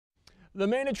The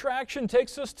main attraction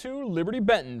takes us to Liberty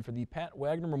Benton for the Pat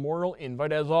Wagner Memorial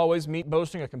Invite. As always, meet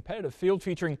boasting a competitive field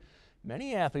featuring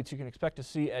many athletes you can expect to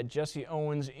see at Jesse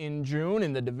Owens in June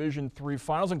in the Division III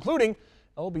Finals, including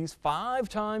LB's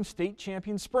five-time state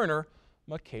champion sprinter,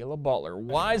 Michaela Butler.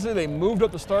 Wisely, they moved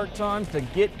up the start times to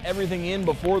get everything in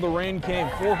before the rain came.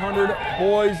 400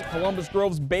 boys, Columbus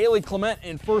Grove's Bailey Clement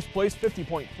in first place,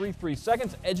 50.33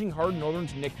 seconds, edging Hard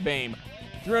Northern's Nick Boehm.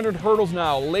 300 hurdles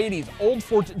now. Ladies, Old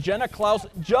Fort's Jenna Klaus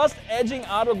just edging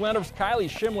Ottawa Glendarv's Kylie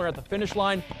Schimler at the finish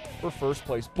line for first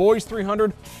place. Boys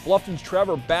 300, Bluffton's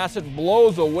Trevor Bassett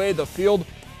blows away the field.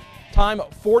 Time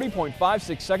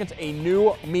 40.56 seconds, a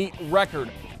new meet record.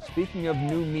 Speaking of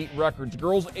new meet records,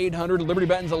 girls 800, Liberty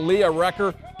Benton's Leah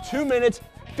Recker, 2 minutes,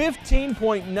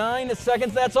 15.9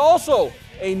 seconds. That's also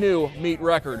a new meet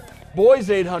record. Boys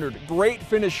 800, great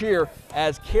finish here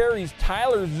as Carey's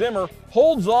Tyler Zimmer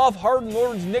holds off Hard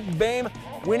Northern's Nick Boehm,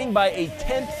 winning by a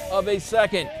 1/10 of a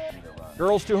second.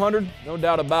 Girls 200, no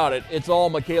doubt about it, it's all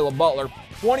Michaela Butler.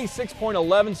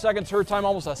 26.11 seconds, her time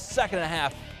almost a second and a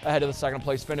half ahead of the second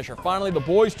place finisher. Finally, the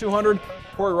boys 200,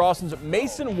 Corey Rawson's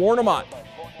Mason Warnemont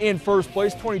in first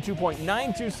place,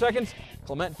 22.92 seconds.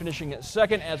 Clement finishing at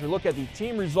second. As we look at the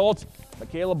team results,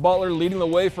 Michaela Butler leading the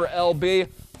way for LB.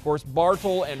 Of course,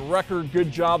 Bartle and Recker,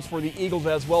 good jobs for the Eagles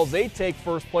as well. They take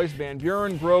first place. Van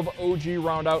Buren, Grove, OG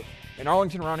round out, and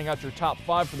Arlington rounding out your top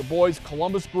five for the boys.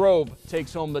 Columbus Grove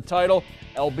takes home the title.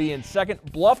 LB in second.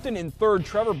 Bluffton in third.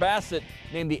 Trevor Bassett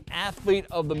named the athlete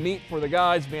of the meet for the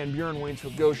guys. Van Buren,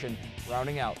 Waynesville, Goshen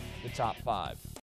rounding out the top five.